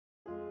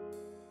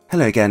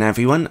Hello again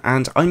everyone,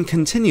 and I'm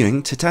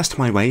continuing to test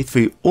my way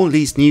through all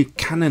these new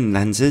Canon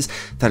lenses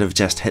that have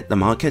just hit the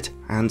market,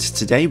 and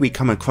today we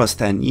come across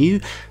their new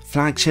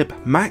flagship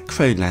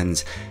macro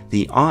lens,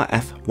 the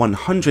RF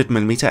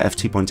 100mm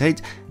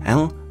f2.8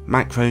 L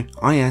Macro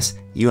IS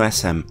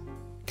USM.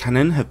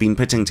 Canon have been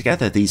putting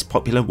together these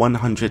popular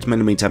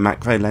 100mm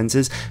macro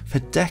lenses for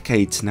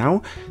decades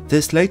now.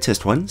 This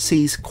latest one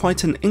sees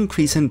quite an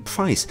increase in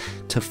price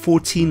to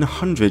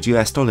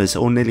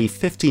 $1,400 or nearly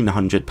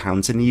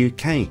 £1,500 in the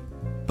UK.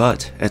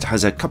 But it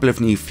has a couple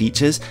of new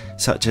features,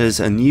 such as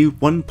a new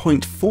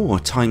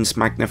 1.4 times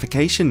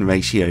magnification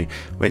ratio,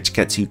 which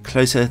gets you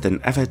closer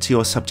than ever to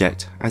your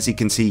subject, as you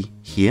can see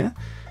here.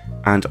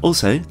 And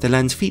also, the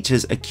lens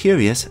features a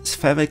curious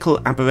spherical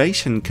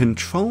aberration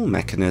control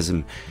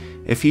mechanism.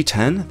 If you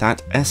turn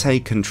that SA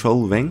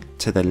control ring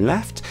to the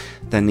left,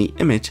 then the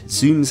image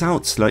zooms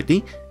out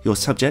slightly, your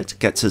subject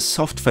gets a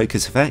soft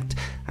focus effect,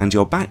 and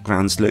your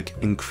backgrounds look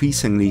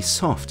increasingly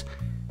soft.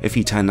 If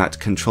you turn that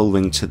control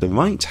ring to the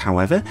right,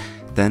 however,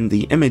 then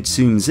the image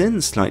zooms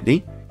in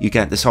slightly, you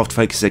get the soft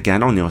focus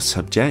again on your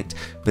subject,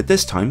 but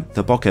this time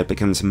the bokeh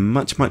becomes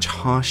much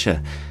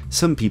harsher.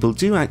 Some people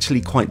do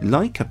actually quite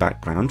like a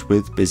background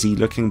with busy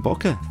looking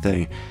bokeh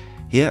though.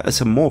 Here are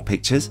some more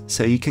pictures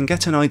so you can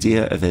get an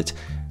idea of it.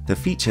 The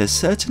feature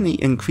certainly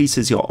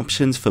increases your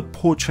options for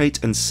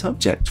portrait and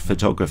subject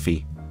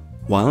photography.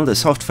 While the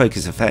soft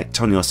focus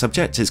effect on your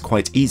subject is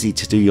quite easy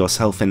to do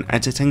yourself in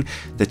editing,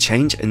 the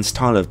change in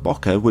style of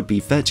bokeh would be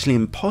virtually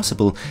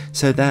impossible,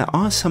 so there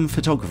are some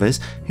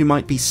photographers who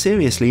might be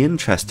seriously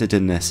interested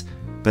in this.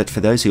 But for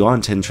those who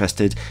aren't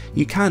interested,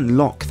 you can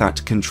lock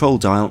that control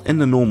dial in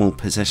the normal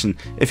position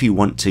if you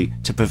want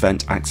to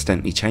prevent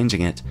accidentally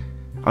changing it.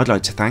 I'd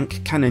like to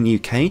thank Canon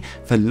UK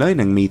for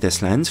loaning me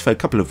this lens for a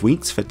couple of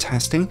weeks for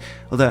testing,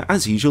 although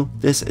as usual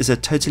this is a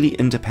totally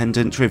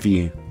independent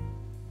review.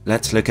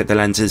 Let's look at the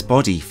lens's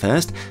body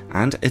first,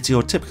 and it's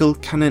your typical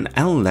Canon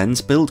L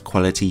lens build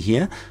quality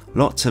here,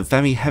 lots of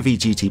very heavy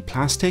duty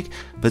plastic,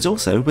 but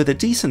also with a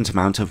decent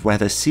amount of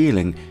weather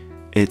sealing.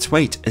 Its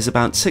weight is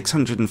about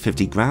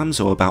 650 grams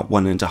or about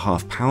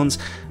 1.5 pounds,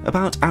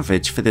 about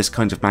average for this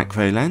kind of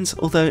macro lens,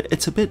 although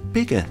it's a bit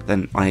bigger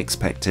than I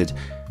expected.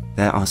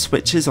 There are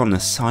switches on the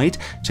side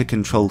to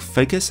control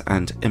focus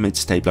and image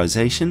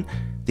stabilization.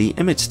 The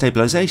image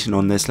stabilization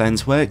on this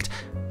lens worked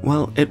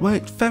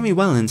very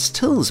well in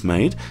stills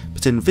mode,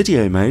 but in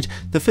video mode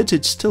the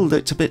footage still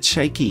looked a bit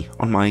shaky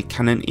on my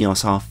Canon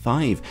EOS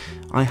R5.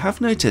 I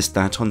have noticed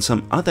that on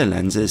some other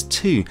lenses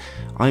too.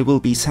 I will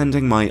be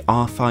sending my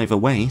R5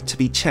 away to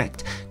be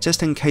checked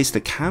just in case the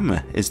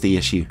camera is the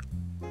issue.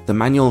 The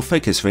manual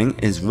focus ring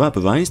is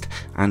rubberized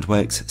and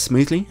works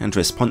smoothly and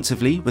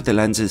responsively with the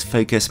lens's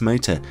focus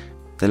motor.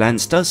 The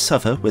lens does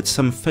suffer with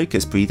some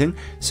focus breathing,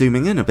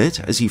 zooming in a bit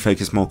as you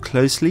focus more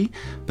closely,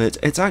 but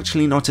it's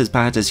actually not as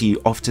bad as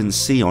you often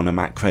see on a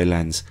macro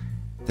lens.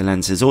 The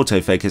lens's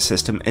autofocus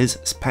system is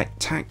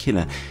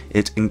spectacular.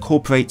 It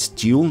incorporates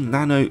dual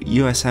nano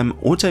USM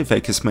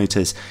autofocus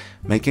motors,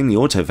 making the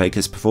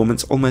autofocus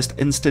performance almost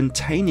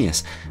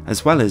instantaneous,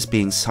 as well as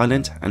being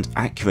silent and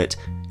accurate.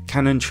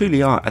 Canon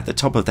truly are at the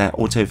top of their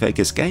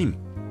autofocus game.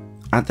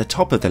 At the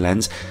top of the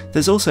lens,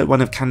 there's also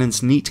one of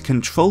Canon's neat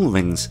control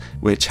rings,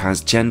 which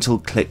has gentle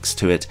clicks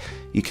to it.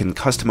 You can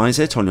customize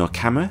it on your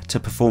camera to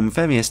perform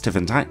various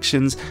different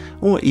actions,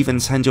 or even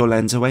send your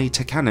lens away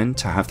to Canon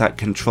to have that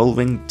control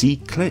ring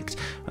de-clicked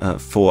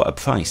for a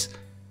price.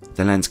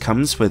 The lens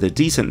comes with a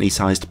decently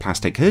sized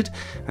plastic hood,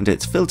 and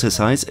its filter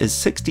size is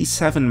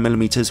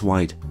 67mm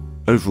wide.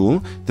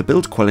 Overall, the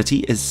build quality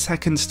is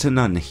second to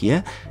none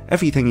here,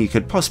 everything you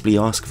could possibly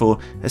ask for,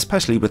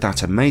 especially with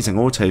that amazing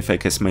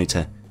autofocus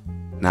motor.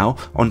 Now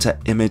onto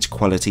image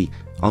quality.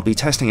 I'll be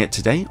testing it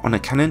today on a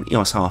Canon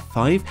EOS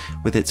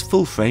R5 with its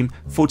full frame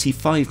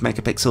 45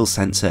 megapixel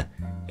sensor.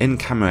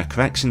 In-camera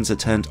corrections are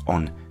turned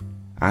on.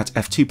 At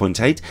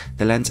f2.8,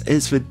 the lens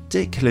is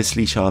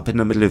ridiculously sharp in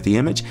the middle of the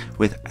image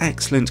with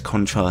excellent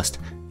contrast,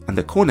 and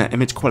the corner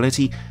image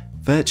quality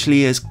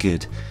virtually is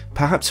good,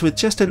 perhaps with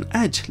just an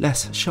edge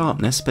less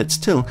sharpness, but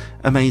still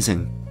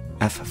amazing.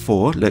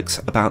 f4 looks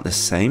about the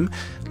same.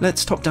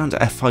 Let's top down to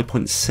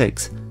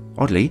f5.6.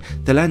 Oddly,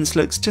 the lens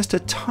looks just a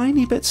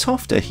tiny bit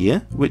softer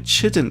here, which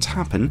shouldn't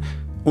happen.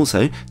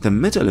 Also, the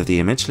middle of the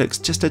image looks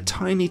just a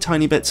tiny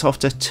bit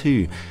softer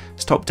too.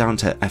 Stop down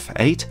to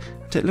f8,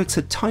 and it looks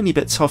a tiny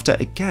bit softer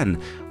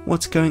again.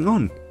 What's going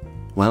on?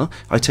 Well,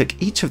 I took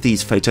each of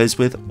these photos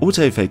with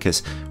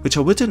autofocus, which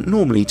I wouldn't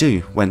normally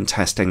do when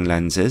testing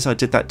lenses. I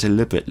did that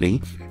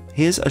deliberately.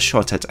 Here's a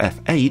shot at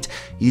f8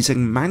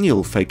 using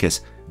manual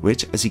focus,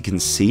 which, as you can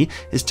see,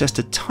 is just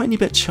a tiny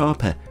bit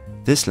sharper.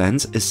 This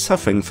lens is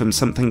suffering from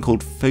something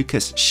called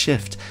focus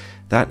shift.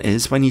 That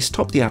is, when you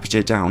stop the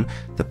aperture down,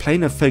 the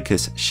plane of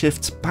focus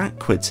shifts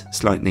backwards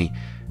slightly.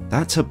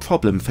 That's a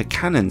problem for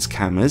Canon's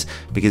cameras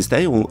because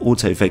they all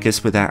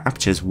autofocus with their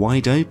apertures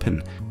wide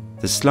open.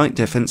 The slight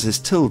difference is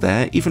still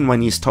there even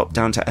when you stop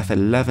down to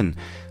f11.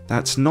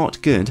 That's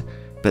not good,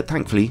 but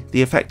thankfully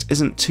the effect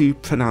isn't too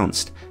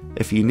pronounced.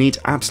 If you need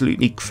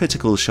absolutely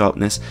critical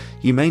sharpness,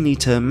 you may need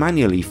to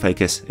manually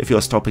focus if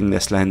you're stopping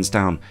this lens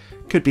down.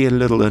 Could be a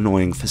little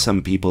annoying for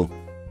some people.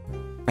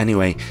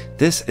 Anyway,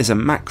 this is a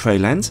macro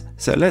lens,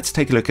 so let's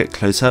take a look at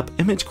close-up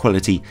image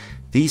quality.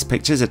 These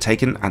pictures are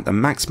taken at the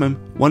maximum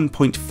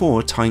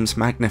 1.4 times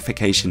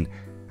magnification.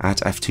 At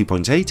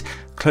f2.8,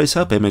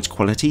 close-up image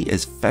quality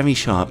is very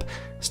sharp.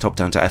 Stop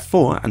down to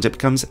f4 and it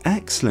becomes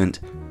excellent.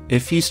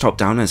 If you stop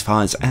down as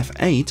far as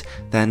f8,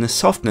 then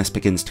softness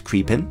begins to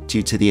creep in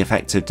due to the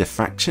effect of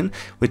diffraction,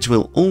 which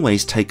will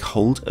always take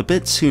hold a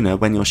bit sooner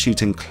when you're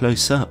shooting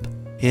close up.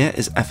 Here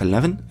is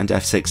f11 and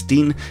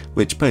f16,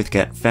 which both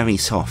get very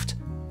soft.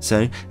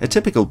 So, a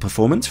typical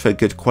performance for a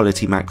good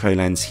quality macro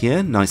lens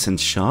here, nice and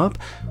sharp.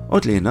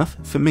 Oddly enough,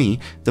 for me,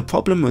 the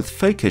problem with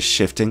focus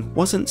shifting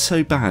wasn't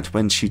so bad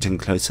when shooting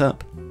close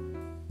up.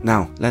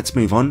 Now, let's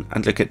move on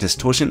and look at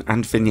distortion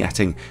and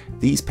vignetting.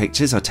 These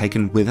pictures are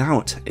taken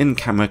without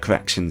in-camera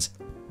corrections.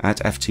 At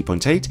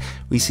f2.8,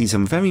 we see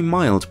some very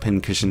mild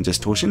pincushion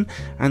distortion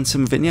and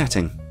some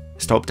vignetting.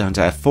 Stop down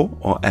to f4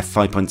 or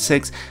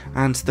f5.6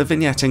 and the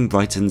vignetting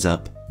brightens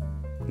up.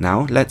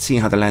 Now let's see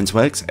how the lens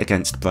works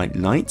against bright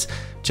lights.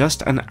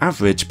 Just an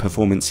average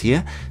performance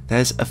here.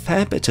 There's a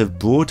fair bit of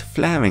broad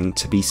flaring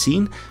to be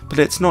seen, but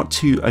it's not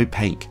too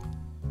opaque.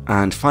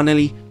 And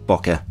finally,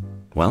 bokeh.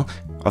 Well,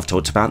 I've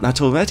talked about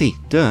that already,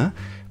 duh.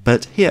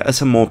 But here are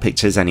some more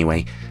pictures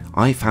anyway.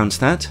 I found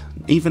that,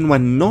 even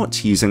when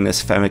not using the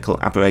spherical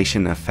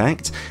aberration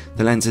effect,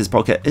 the lens's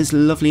bokeh is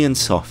lovely and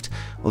soft,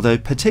 although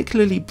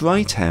particularly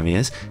bright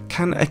areas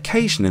can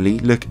occasionally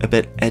look a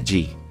bit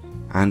edgy.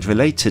 And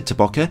related to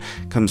bokeh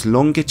comes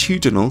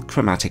longitudinal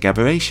chromatic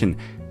aberration.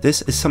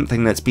 This is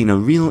something that's been a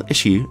real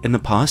issue in the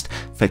past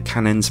for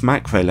Canon's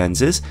macro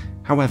lenses.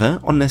 However,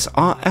 on this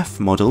RF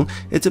model,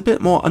 it's a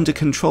bit more under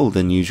control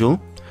than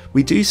usual.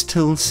 We do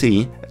still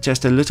see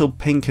just a little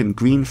pink and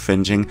green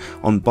fringing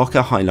on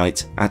bokeh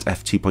highlights at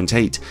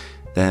f2.8.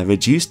 They're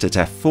reduced at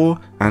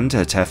f4 and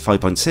at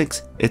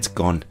f5.6, it's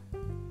gone.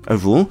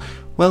 Overall,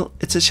 well,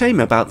 it's a shame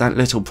about that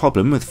little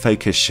problem with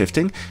focus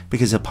shifting,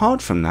 because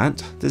apart from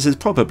that, this is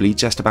probably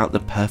just about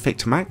the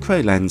perfect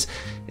macro lens.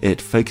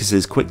 It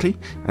focuses quickly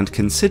and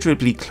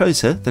considerably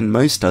closer than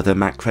most other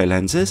macro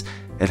lenses.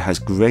 It has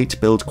great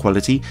build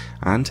quality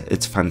and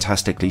it's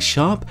fantastically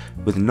sharp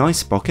with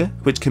nice bokeh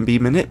which can be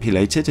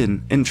manipulated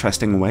in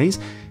interesting ways.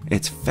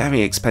 Its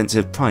very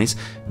expensive price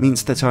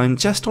means that I'm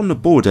just on the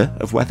border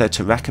of whether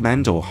to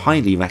recommend or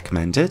highly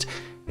recommend it.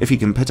 If you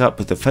can put up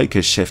with the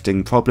focus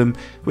shifting problem,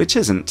 which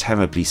isn't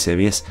terribly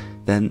serious,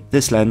 then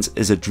this lens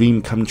is a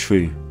dream come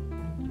true.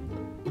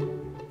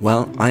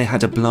 Well, I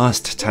had a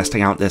blast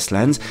testing out this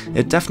lens.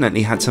 It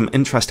definitely had some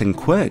interesting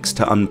quirks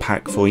to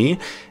unpack for you.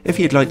 If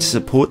you'd like to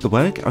support the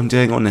work I'm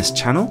doing on this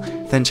channel,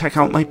 then check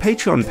out my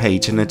Patreon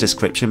page in the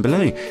description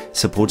below.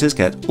 Supporters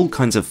get all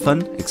kinds of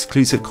fun,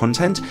 exclusive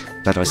content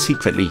that I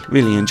secretly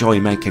really enjoy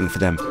making for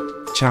them.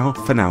 Ciao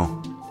for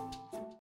now.